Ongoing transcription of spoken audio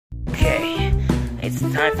Okay, it's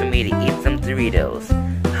time for me to eat some Doritos.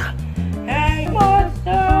 Hey,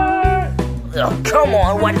 Monster! Oh, come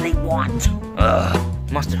on, what do they want?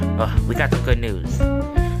 Monster, we got some good news.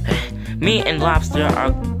 Me and Lobster are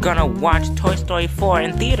gonna watch Toy Story 4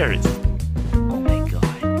 in theaters. Oh my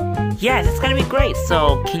god. Yes, it's gonna be great.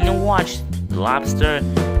 So, can you watch Lobster?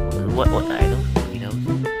 What item? Doritos?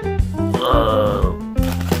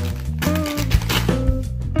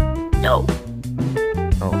 No.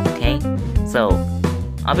 Oh, okay. So,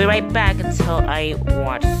 I'll be right back until I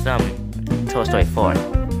watch some Toy Story 4.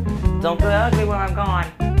 Don't get ugly while I'm gone.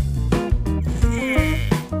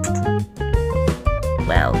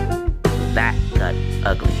 Well, that got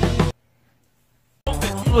ugly.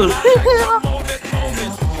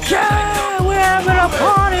 Yeah, we're having a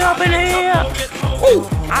party up in here. Ooh,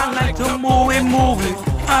 I like to move it.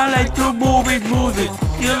 I like to move it.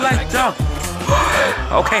 You like to...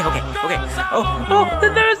 Okay. Oh,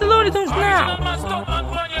 there's the Looney Tunes now.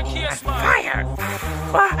 Fire!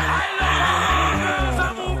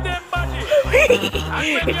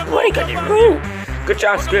 It's really good to move. Good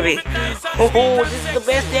job, Scribby. Oh, this is the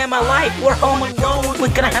best day of my life. We're home alone.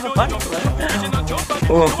 We're gonna have a party.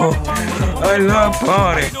 Oh, I love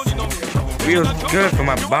party. Feels good for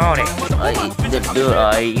my body. You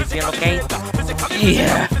feel okay?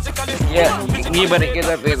 Yeah. You better get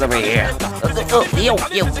up this over here. Yo,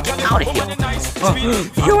 get out of here.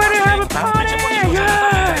 You wanna have a party?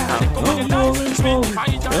 Yeah.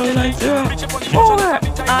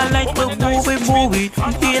 I like to move it.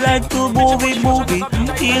 He like to move it.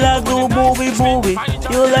 He like to move it.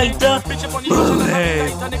 You like to move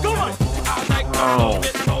it. Oh.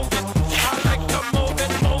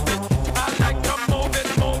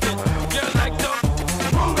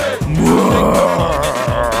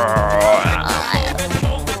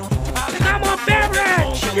 Come on,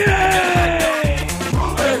 beverage! Yay! What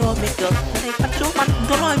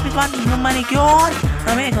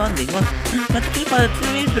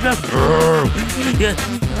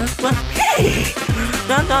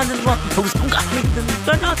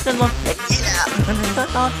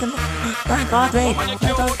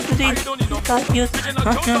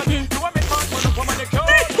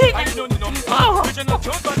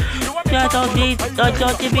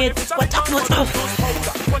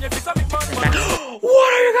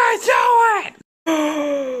are you guys doing?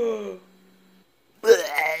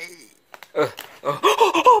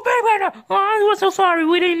 Oh, baby, I'm so sorry.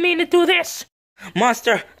 We didn't mean to do this.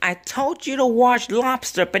 Monster, I told you to watch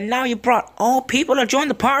Lobster, but now you brought all people to join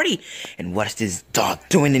the party. And what is this dog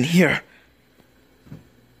doing in here?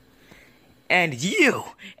 And you,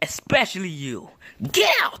 especially you, get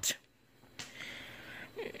out!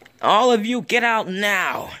 All of you, get out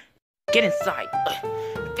now. Get inside.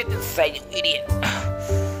 Get inside, you idiot.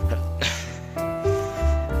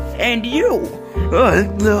 And you.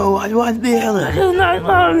 No, I want the other.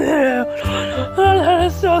 I'm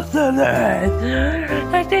so sad.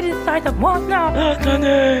 I stayed inside the mall now.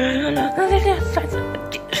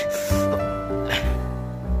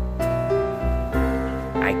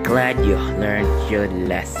 I'm glad you learned your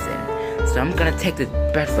lesson. So I'm gonna take this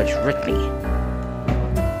beverage with me.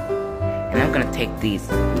 And I'm gonna take these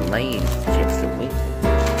Lay's chips away.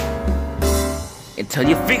 Until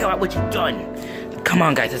you figure out what you've done. Come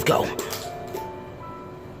on, guys, let's go.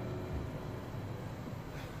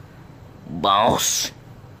 Boss.